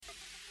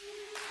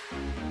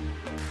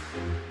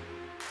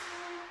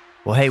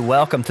Well, hey,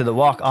 welcome to the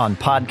Walk On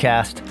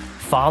podcast.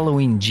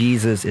 Following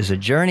Jesus is a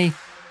journey,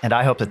 and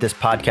I hope that this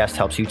podcast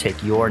helps you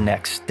take your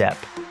next step.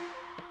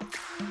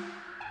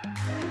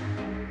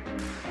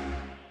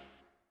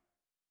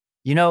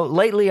 You know,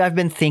 lately I've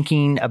been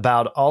thinking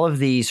about all of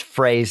these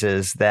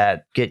phrases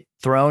that get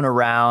thrown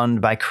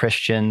around by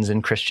Christians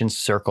in Christian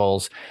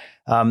circles.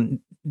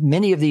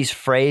 Many of these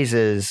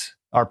phrases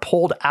are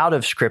pulled out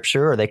of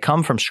Scripture or they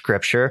come from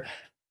Scripture,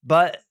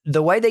 but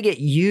the way they get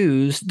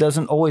used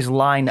doesn't always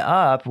line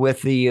up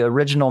with the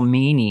original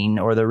meaning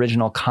or the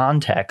original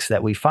context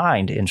that we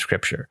find in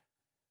Scripture.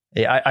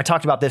 I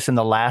talked about this in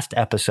the last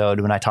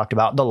episode when I talked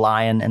about the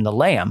lion and the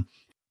lamb.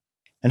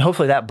 And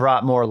hopefully that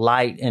brought more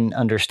light and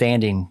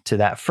understanding to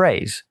that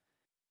phrase.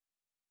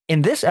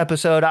 In this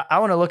episode, I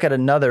want to look at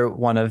another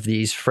one of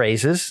these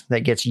phrases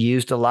that gets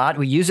used a lot.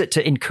 We use it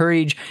to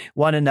encourage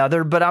one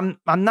another, but I'm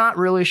not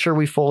really sure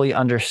we fully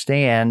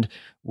understand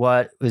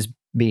what was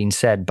being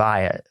said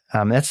by it.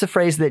 That's the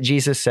phrase that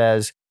Jesus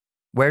says,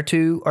 "Where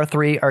two or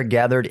three are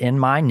gathered in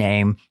my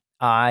name,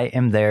 I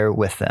am there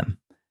with them."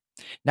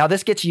 Now,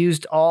 this gets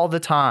used all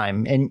the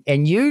time.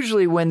 And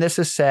usually when this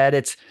is said,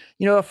 it's,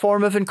 a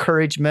form of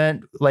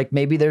encouragement, like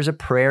maybe there's a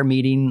prayer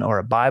meeting or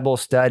a Bible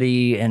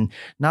study and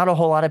not a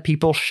whole lot of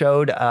people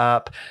showed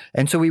up.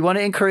 And so we want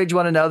to encourage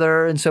one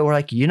another. And so we're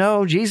like,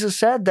 Jesus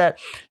said that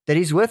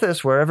he's with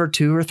us wherever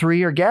two or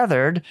three are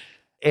gathered.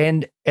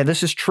 And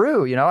this is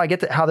true. I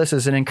get how this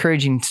is an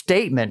encouraging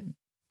statement.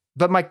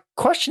 But my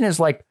question is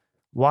like,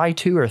 why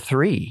two or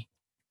three?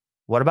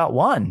 What about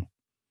one?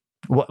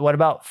 What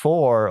about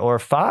 4 or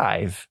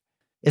 5?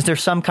 Is there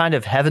some kind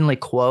of heavenly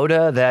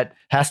quota that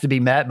has to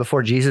be met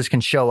before Jesus can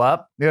show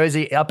up? Is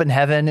he up in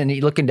heaven and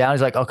he's looking down?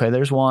 He's like, okay,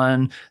 there's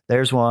one.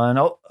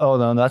 Oh,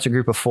 no, that's a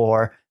group of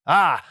 4.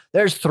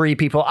 There's 3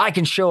 people. I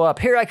can show up.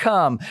 Here I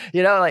come.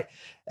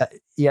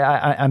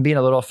 I'm being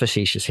a little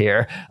facetious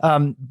here.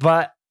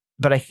 But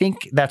I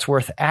think that's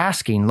worth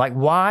asking. Like,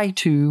 why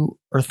 2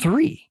 or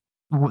 3?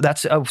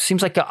 That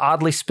seems like an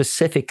oddly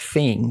specific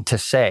thing to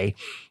say.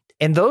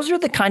 And those are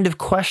the kind of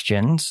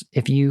questions,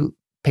 if you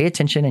pay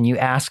attention and you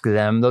ask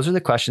them, those are the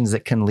questions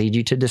that can lead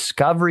you to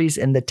discoveries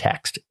in the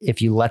text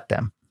if you let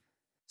them.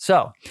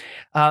 So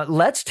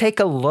let's take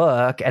a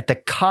look at the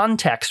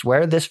context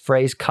where this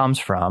phrase comes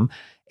from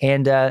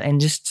and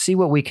just see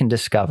what we can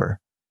discover.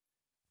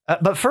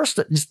 But first,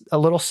 just a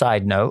little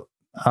side note.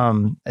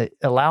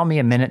 Allow me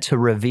a minute to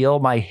reveal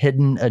my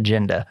hidden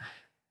agenda.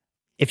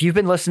 If you've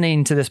been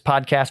listening to this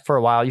podcast for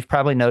a while, you've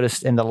probably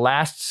noticed in the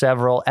last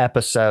several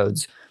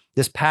episodes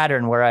this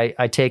pattern where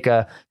I take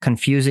a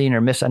confusing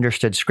or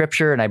misunderstood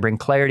scripture and I bring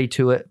clarity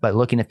to it by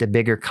looking at the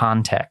bigger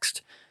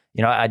context.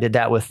 I did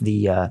that with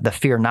the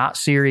Fear Not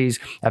series.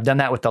 I've done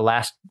that with the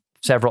last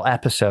several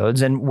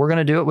episodes, and we're going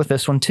to do it with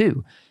this one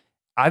too.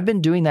 I've been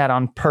doing that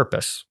on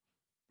purpose,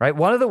 right?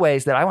 One of the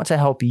ways that I want to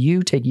help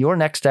you take your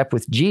next step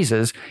with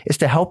Jesus is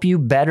to help you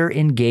better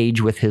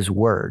engage with his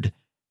word.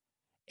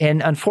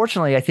 And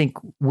unfortunately, I think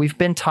we've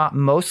been taught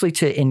mostly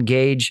to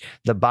engage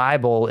the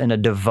Bible in a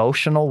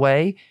devotional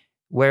way,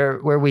 where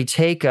we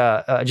take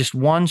just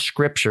one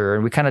scripture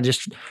and we kind of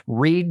just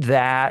read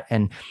that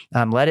and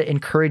let it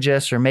encourage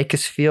us or make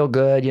us feel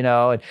good,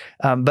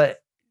 but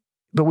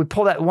we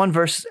pull that one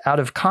verse out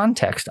of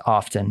context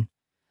often.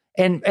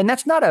 And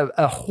that's not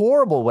a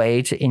horrible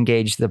way to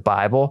engage the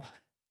Bible.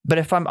 But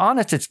if I'm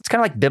honest, it's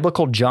kind of like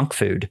biblical junk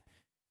food,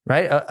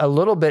 right? A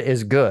little bit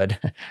is good.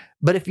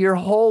 But if your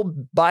whole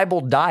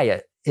Bible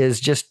diet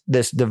is just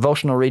this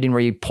devotional reading where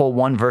you pull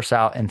one verse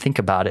out and think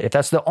about it, if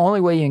that's the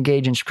only way you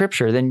engage in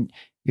scripture, then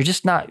you're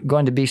just not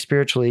going to be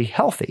spiritually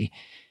healthy.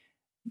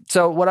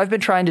 So what I've been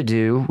trying to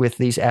do with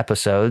these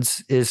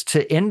episodes is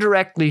to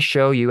indirectly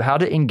show you how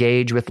to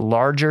engage with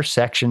larger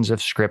sections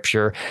of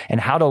scripture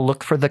and how to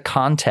look for the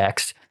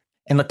context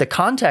and let the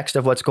context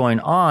of what's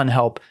going on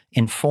help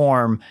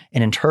inform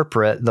and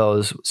interpret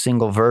those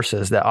single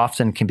verses that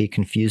often can be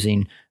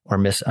confusing or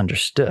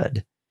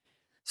misunderstood.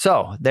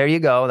 So there you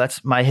go.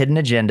 That's my hidden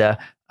agenda.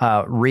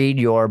 Read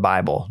your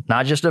Bible,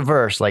 not just a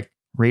verse, like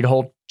read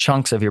whole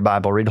chunks of your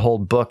Bible, read whole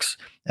books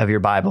of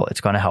your Bible.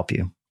 It's going to help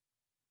you.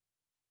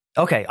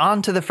 Okay,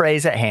 on to the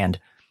phrase at hand.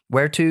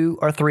 Where 2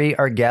 or 3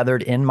 are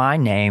gathered in my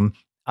name,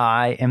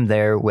 I am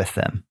there with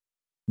them.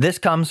 This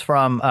comes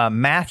from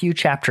Matthew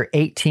chapter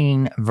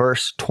 18,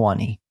 verse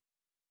 20.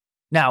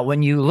 Now,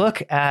 when you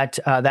look at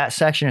that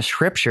section of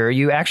scripture,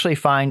 you actually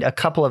find a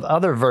couple of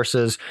other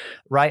verses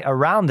right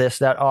around this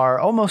that are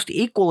almost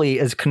equally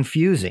as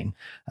confusing.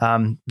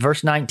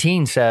 Verse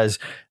 19 says,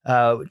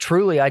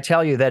 "Truly I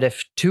tell you that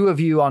if 2 of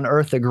you on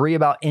earth agree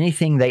about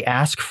anything they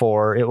ask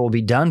for, it will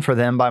be done for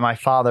them by my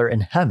Father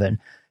in heaven."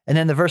 And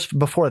then the verse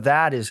before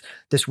that is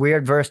this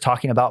weird verse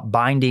talking about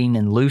binding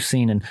and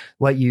loosing, and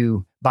what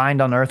you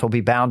bind on earth will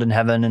be bound in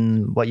heaven,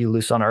 and what you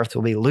loose on earth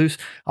will be loose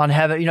on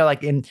heaven.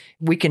 And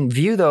we can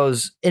view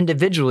those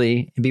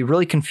individually and be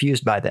really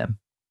confused by them.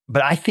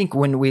 But I think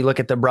when we look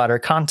at the broader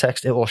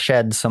context, it will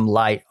shed some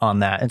light on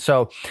that. And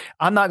so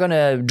I'm not going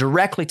to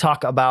directly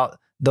talk about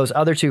those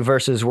other 2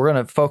 verses. We're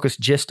going to focus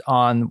just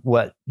on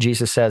what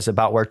Jesus says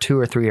about where 2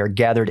 or 3 are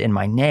gathered in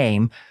my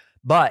name.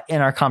 But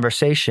in our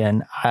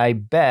conversation, I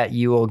bet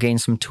you will gain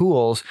some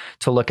tools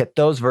to look at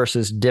those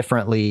verses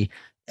differently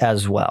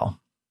as well.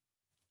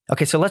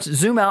 Okay, so let's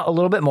zoom out a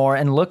little bit more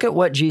and look at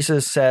what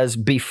Jesus says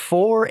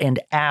before and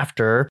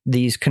after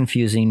these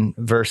confusing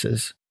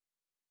verses.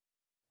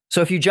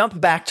 So if you jump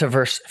back to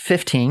verse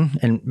 15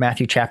 in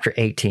Matthew chapter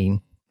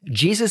 18,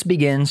 Jesus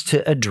begins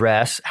to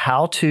address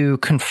how to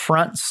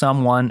confront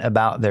someone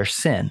about their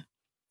sin.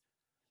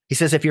 He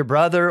says, if your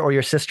brother or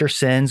your sister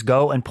sins,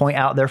 go and point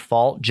out their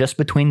fault just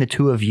between the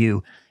two of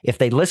you. If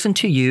they listen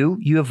to you,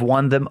 you have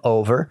won them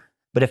over.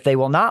 But if they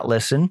will not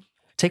listen,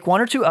 take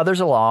one or two others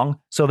along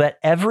so that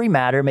every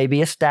matter may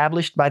be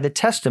established by the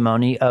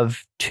testimony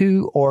of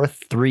 2 or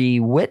 3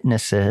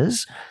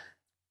 witnesses.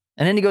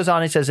 And then he goes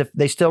on and says, if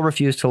they still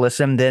refuse to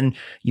listen, then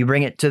you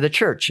bring it to the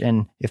church.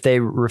 And if they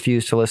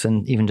refuse to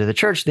listen even to the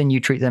church, then you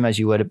treat them as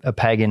you would a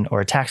pagan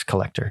or a tax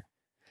collector.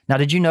 Now,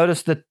 did you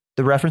notice that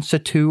the reference to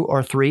 2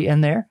 or 3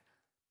 in there?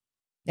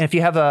 And if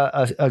you have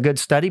a good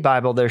study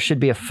Bible, there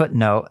should be a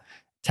footnote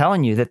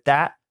telling you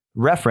that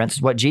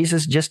reference, what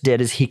Jesus just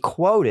did is he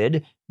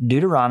quoted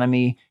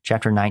Deuteronomy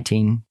chapter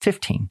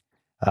 19:15.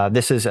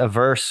 This is a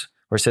verse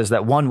where it says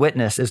that one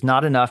witness is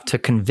not enough to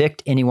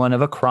convict anyone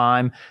of a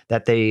crime,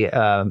 that they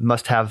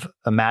must have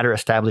a matter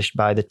established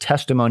by the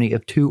testimony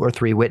of 2 or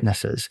 3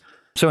 witnesses.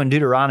 So in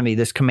Deuteronomy,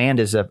 this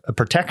command is a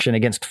protection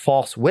against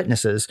false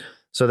witnesses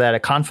so that a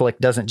conflict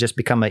doesn't just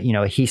become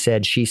a he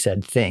said, she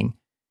said thing.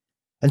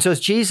 And so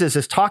as Jesus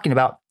is talking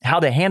about how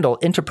to handle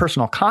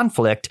interpersonal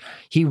conflict,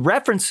 he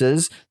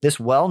references this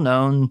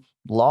well-known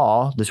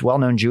law, this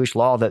well-known Jewish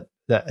law that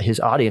his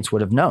audience would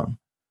have known.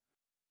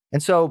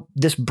 And so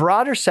this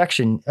broader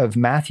section of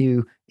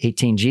Matthew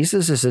 18,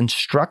 Jesus is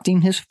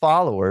instructing his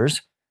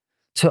followers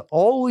to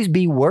always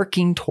be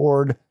working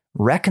toward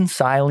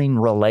reconciling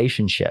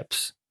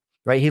relationships,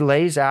 right? He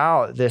lays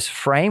out this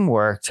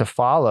framework to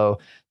follow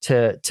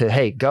to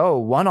hey, go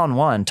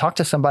one-on-one, talk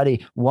to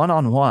somebody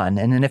one-on-one.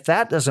 And then if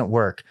that doesn't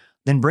work,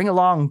 then bring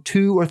along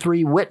 2 or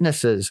 3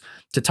 witnesses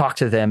to talk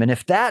to them. And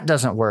if that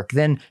doesn't work,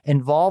 then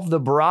involve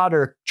the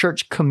broader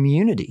church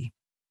community.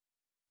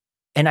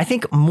 And I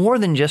think more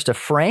than just a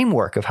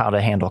framework of how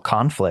to handle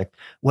conflict,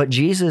 what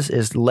Jesus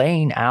is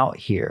laying out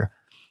here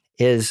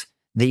is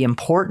the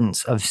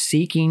importance of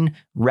seeking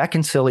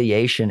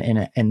reconciliation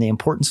and the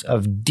importance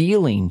of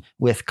dealing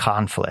with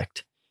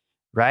conflict,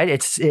 right?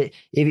 If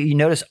you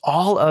notice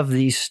all of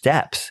these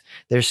steps,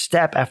 there's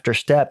step after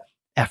step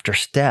after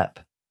step.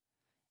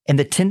 And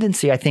the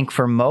tendency, I think,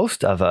 for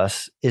most of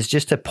us is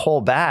just to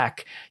pull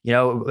back,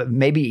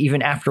 maybe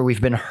even after we've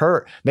been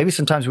hurt. Maybe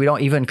sometimes we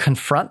don't even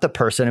confront the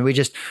person and we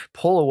just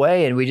pull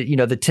away, and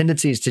the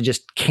tendency is to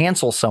just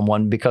cancel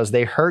someone because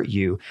they hurt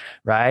you,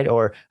 right?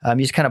 Or you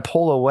just kind of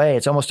pull away.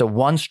 It's almost a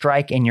one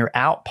strike and you're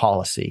out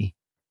policy.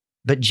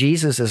 But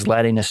Jesus is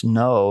letting us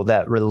know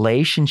that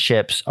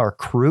relationships are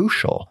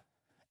crucial.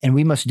 And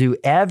we must do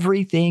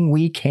everything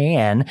we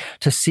can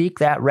to seek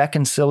that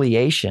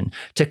reconciliation,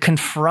 to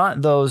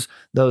confront those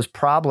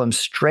problems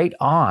straight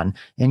on,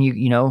 and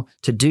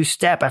to do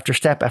step after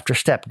step after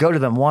step. Go to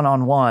them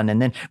one-on-one, and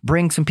then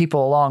bring some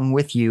people along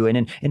with you, and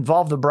then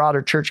involve the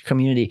broader church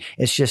community.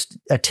 It's just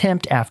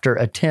attempt after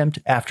attempt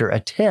after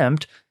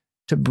attempt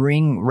to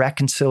bring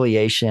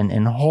reconciliation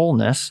and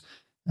wholeness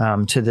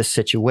to this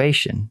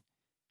situation.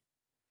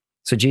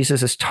 So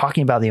Jesus is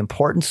talking about the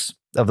importance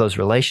of those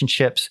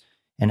relationships,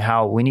 and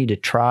how we need to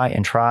try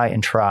and try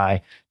and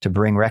try to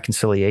bring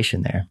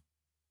reconciliation there.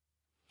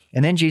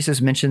 And then Jesus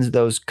mentions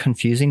those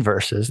confusing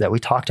verses that we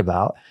talked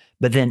about.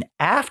 But then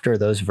after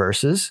those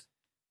verses,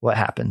 what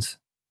happens?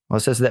 Well,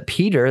 it says that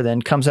Peter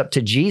then comes up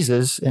to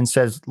Jesus and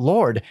says,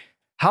 Lord,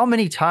 how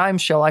many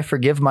times shall I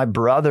forgive my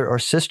brother or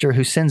sister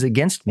who sins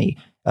against me?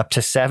 Up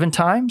to 7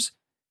 times?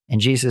 And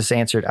Jesus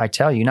answered, I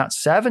tell you, not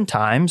 7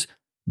 times,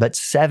 but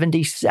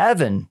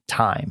 77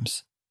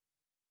 times.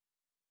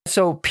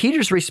 So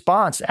Peter's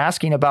response,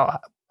 asking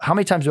about how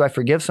many times do I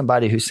forgive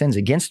somebody who sins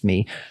against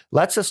me,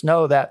 lets us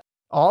know that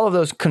all of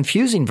those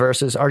confusing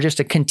verses are just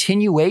a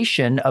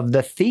continuation of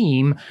the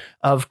theme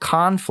of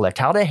conflict,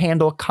 how to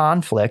handle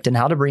conflict and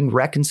how to bring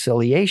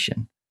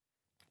reconciliation.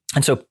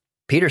 And so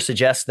Peter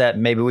suggests that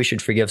maybe we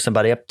should forgive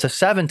somebody up to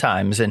 7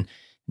 times. And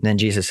then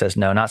Jesus says,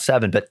 no, not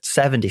 7, but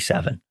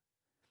 77.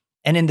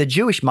 And in the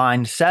Jewish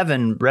mind,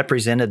 7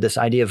 represented this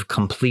idea of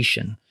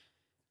completion.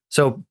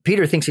 So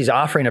Peter thinks he's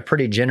offering a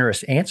pretty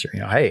generous answer.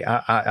 Hey,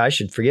 I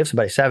should forgive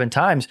somebody 7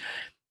 times.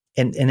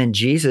 And then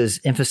Jesus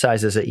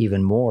emphasizes it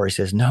even more. He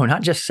says, no,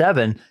 not just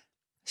 7,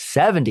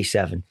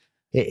 77.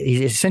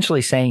 He's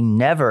essentially saying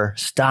never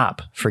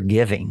stop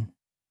forgiving.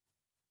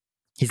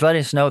 He's letting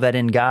us know that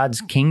in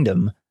God's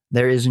kingdom,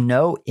 there is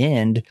no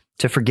end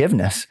to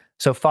forgiveness.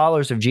 So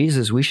followers of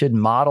Jesus, we should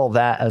model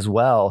that as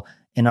well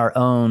in our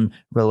own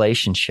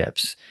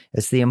relationships.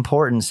 It's the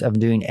importance of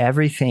doing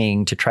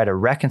everything to try to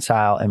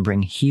reconcile and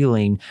bring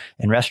healing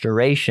and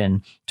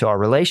restoration to our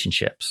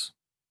relationships.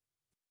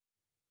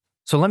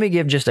 So let me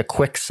give just a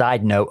quick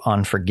side note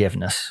on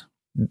forgiveness,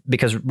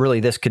 because really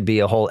this could be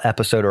a whole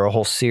episode or a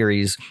whole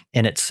series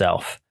in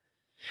itself.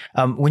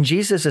 When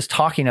Jesus is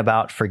talking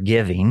about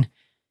forgiving,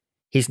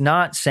 He's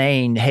not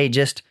saying, hey,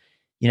 just,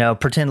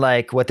 pretend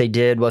like what they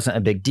did wasn't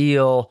a big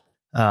deal.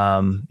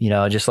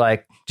 Just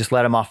let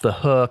them off the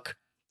hook.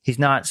 He's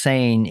not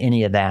saying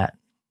any of that.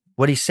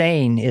 What he's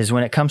saying is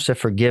when it comes to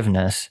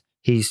forgiveness,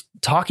 he's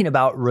talking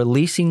about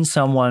releasing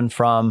someone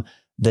from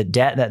the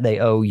debt that they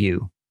owe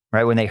you,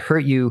 right? When they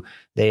hurt you,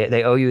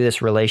 they owe you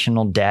this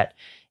relational debt.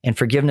 And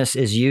forgiveness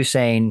is you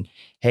saying,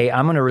 hey,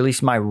 I'm going to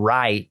release my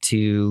right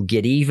to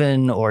get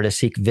even or to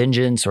seek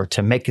vengeance or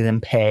to make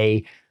them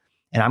pay.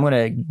 And I'm going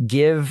to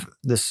give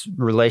this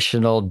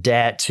relational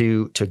debt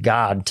to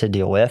God to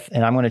deal with.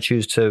 And I'm going to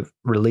choose to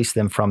release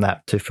them from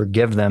that, to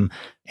forgive them.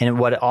 And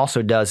what it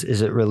also does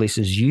is it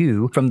releases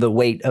you from the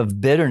weight of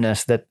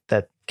bitterness that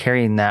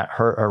carrying that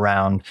hurt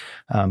around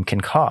can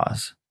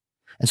cause.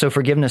 And so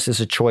forgiveness is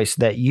a choice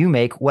that you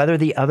make, whether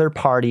the other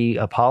party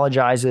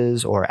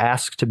apologizes or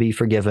asks to be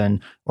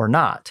forgiven or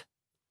not.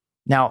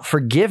 Now,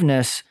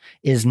 forgiveness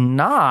is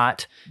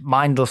not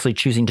mindlessly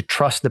choosing to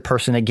trust the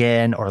person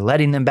again or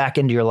letting them back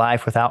into your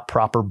life without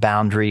proper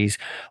boundaries,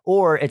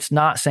 or it's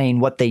not saying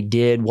what they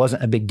did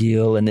wasn't a big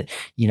deal and that,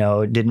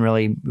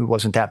 it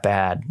wasn't that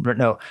bad.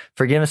 No,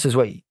 forgiveness is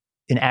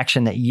an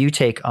action that you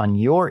take on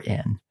your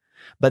end.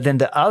 But then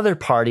the other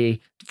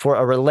party, for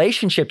a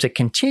relationship to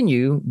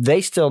continue,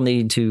 they still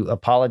need to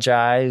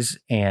apologize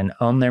and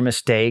own their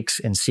mistakes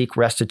and seek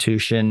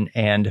restitution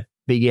and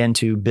begin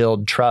to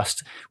build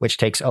trust, which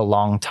takes a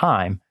long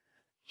time.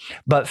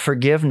 But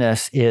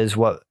forgiveness is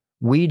what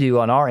we do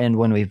on our end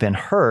when we've been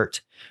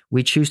hurt.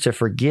 We choose to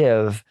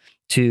forgive,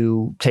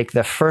 to take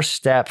the first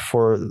step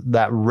for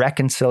that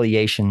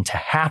reconciliation to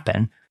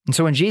happen. And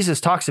so when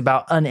Jesus talks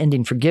about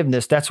unending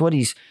forgiveness, that's what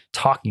he's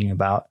talking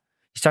about.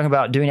 He's talking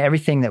about doing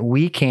everything that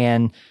we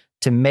can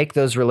to make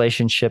those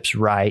relationships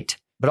right,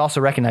 but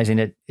also recognizing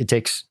it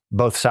takes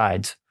both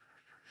sides.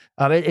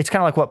 It's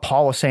kind of like what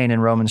Paul was saying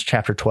in Romans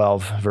chapter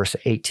 12, verse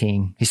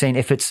 18. He's saying,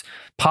 if it's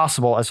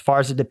possible, as far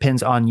as it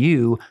depends on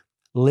you,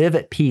 live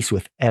at peace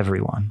with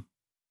everyone.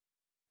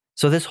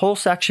 So this whole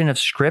section of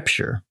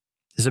scripture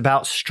is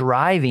about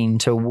striving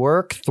to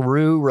work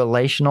through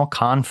relational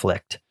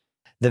conflict.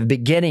 The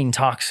beginning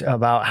talks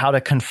about how to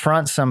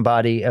confront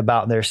somebody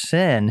about their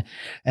sin.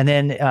 And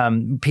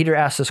then Peter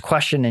asks this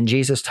question, and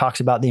Jesus talks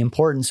about the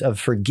importance of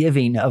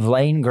forgiving, of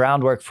laying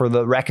groundwork for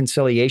the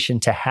reconciliation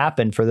to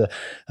happen, for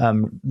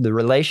the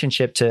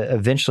relationship to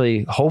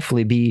eventually,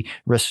 hopefully, be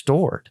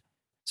restored.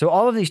 So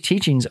all of these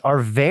teachings are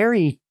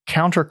very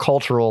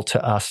countercultural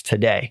to us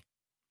today,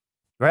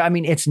 right? I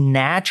mean, it's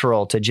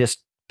natural to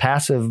just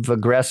passive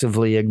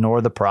aggressively ignore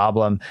the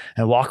problem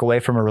and walk away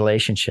from a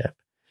relationship.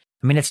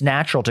 I mean, it's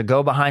natural to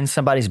go behind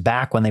somebody's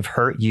back when they've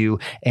hurt you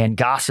and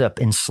gossip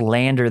and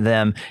slander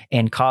them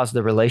and cause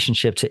the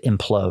relationship to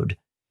implode.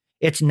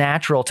 It's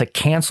natural to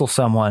cancel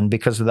someone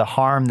because of the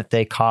harm that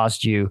they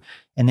caused you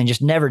and then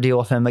just never deal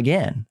with them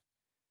again.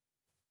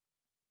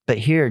 But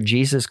here,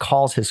 Jesus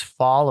calls his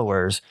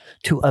followers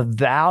to a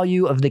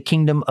value of the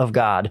kingdom of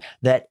God,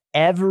 that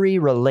every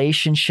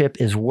relationship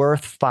is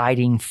worth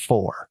fighting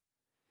for.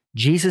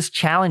 Jesus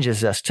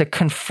challenges us to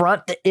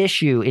confront the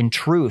issue in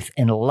truth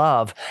and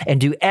love and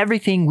do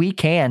everything we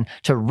can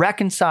to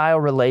reconcile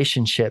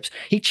relationships.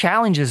 He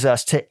challenges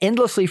us to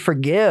endlessly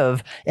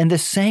forgive in the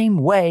same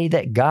way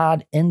that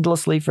God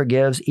endlessly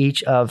forgives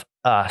each of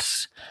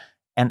us.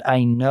 And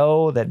I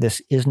know that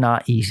this is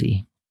not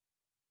easy.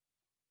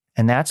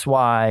 And that's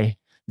why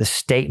the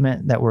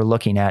statement that we're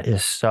looking at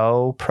is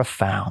so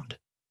profound.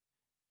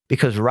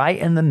 Because right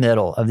in the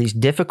middle of these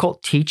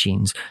difficult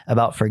teachings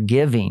about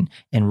forgiving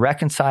and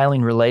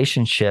reconciling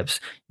relationships,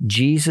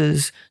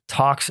 Jesus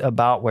talks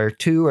about where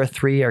 2 or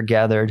 3 are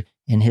gathered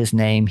in his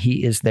name,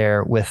 he is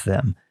there with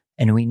them.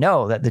 And we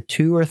know that the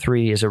 2 or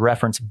 3 is a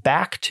reference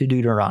back to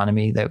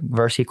Deuteronomy, the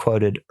verse he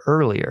quoted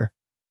earlier.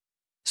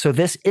 So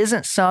this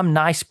isn't some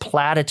nice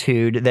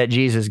platitude that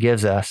Jesus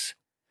gives us.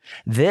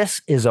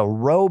 This is a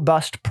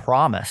robust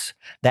promise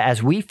that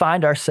as we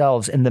find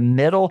ourselves in the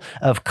middle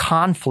of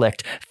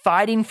conflict,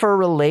 fighting for a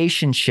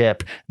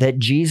relationship, that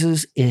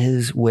Jesus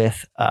is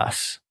with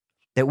us,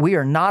 that we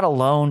are not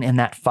alone in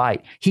that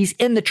fight. He's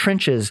in the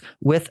trenches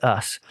with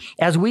us.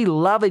 As we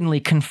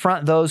lovingly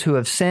confront those who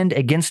have sinned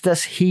against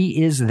us,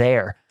 he is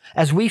there.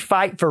 As we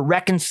fight for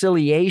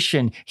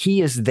reconciliation,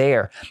 he is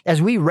there.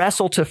 As we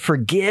wrestle to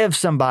forgive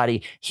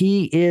somebody,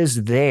 he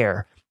is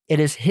there. It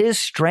is his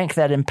strength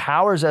that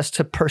empowers us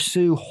to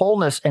pursue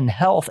wholeness and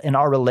health in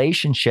our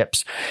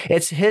relationships.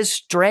 It's his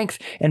strength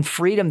and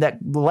freedom that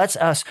lets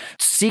us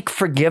seek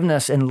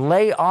forgiveness and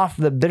lay off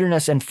the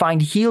bitterness and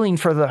find healing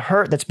for the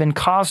hurt that's been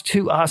caused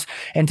to us,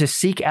 and to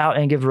seek out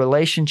and give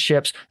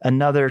relationships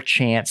another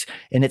chance.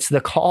 And it's the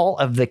call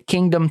of the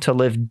kingdom to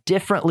live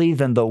differently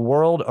than the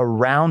world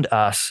around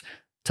us,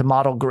 to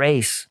model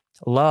grace,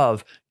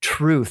 love,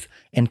 truth,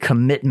 and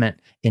commitment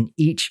in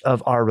each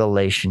of our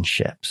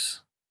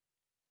relationships.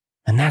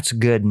 And that's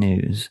good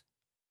news.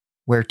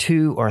 Where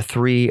 2 or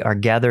 3 are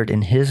gathered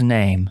in his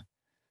name,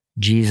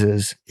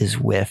 Jesus is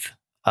with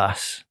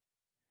us.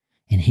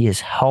 And he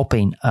is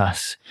helping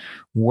us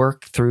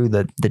work through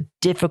the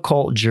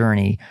difficult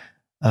journey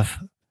of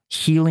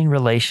healing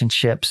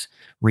relationships,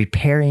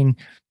 repairing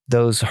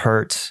those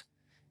hurts,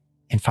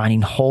 and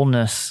finding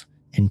wholeness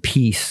and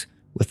peace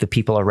with the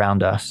people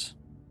around us.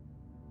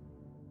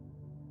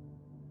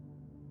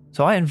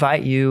 So I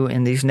invite you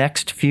in these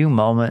next few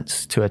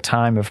moments to a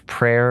time of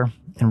prayer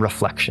and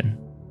reflection.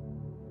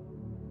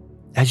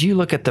 As you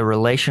look at the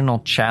relational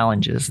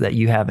challenges that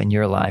you have in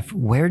your life,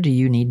 where do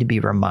you need to be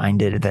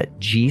reminded that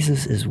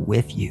Jesus is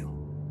with you?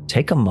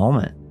 Take a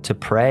moment to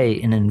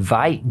pray and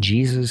invite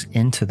Jesus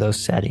into those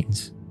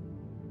settings.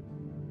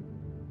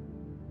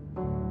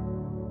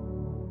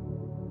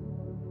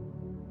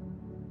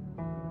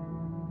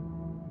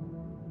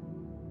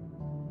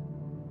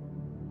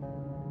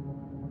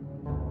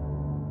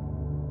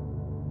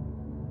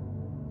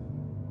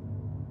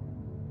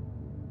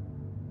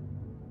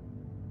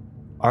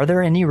 Are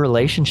there any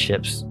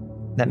relationships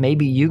that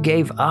maybe you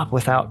gave up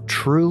without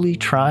truly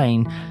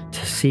trying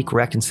to seek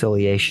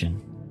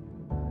reconciliation?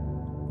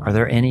 Are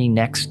there any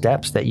next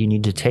steps that you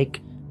need to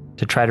take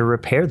to try to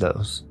repair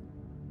those?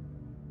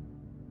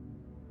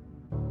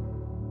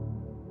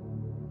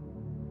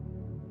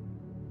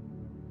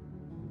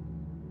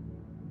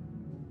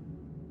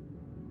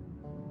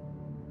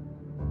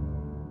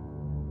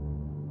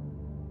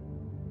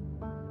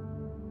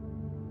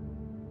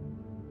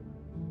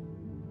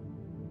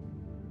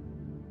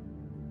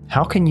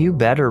 How can you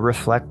better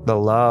reflect the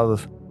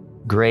love,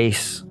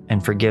 grace,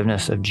 and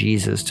forgiveness of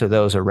Jesus to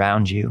those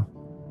around you?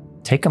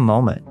 Take a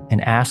moment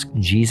and ask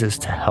Jesus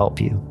to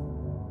help you.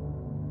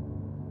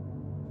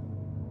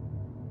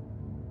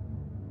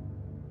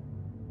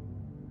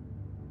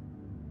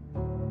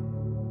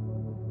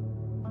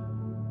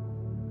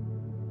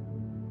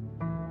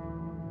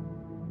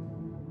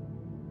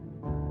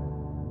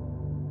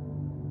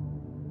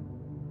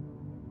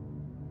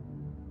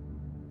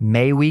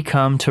 May we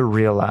come to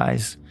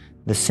realize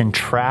the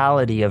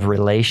centrality of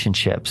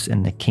relationships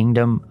in the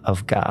kingdom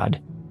of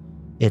God.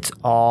 It's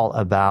all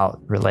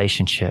about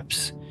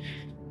relationships,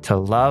 to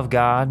love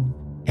God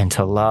and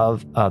to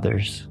love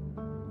others.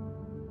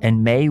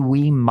 And may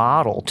we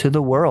model to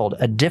the world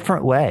a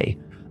different way,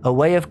 a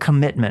way of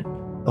commitment,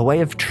 a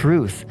way of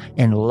truth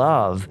and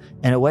love,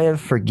 and a way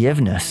of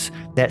forgiveness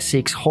that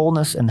seeks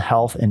wholeness and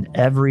health in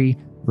every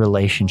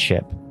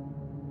relationship.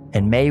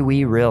 And may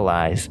we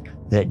realize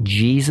that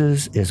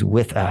Jesus is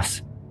with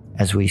us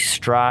as we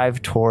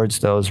strive towards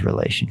those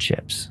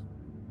relationships.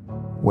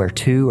 Where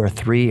 2 or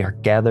 3 are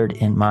gathered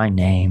in my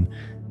name,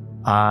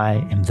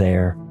 I am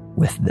there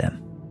with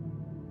them.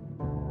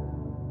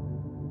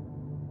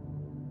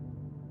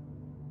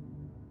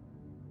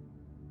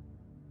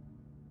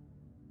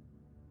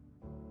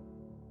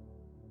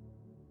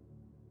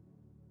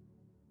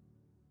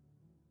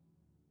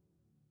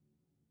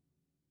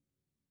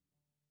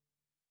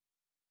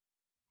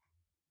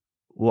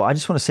 Well, I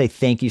just want to say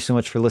thank you so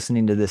much for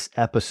listening to this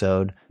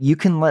episode. You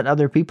can let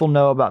other people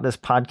know about this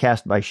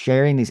podcast by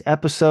sharing these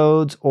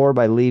episodes or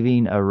by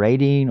leaving a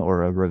rating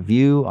or a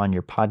review on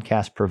your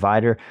podcast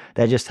provider.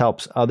 That just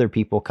helps other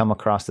people come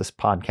across this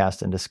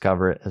podcast and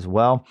discover it as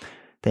well.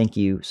 Thank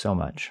you so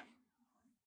much.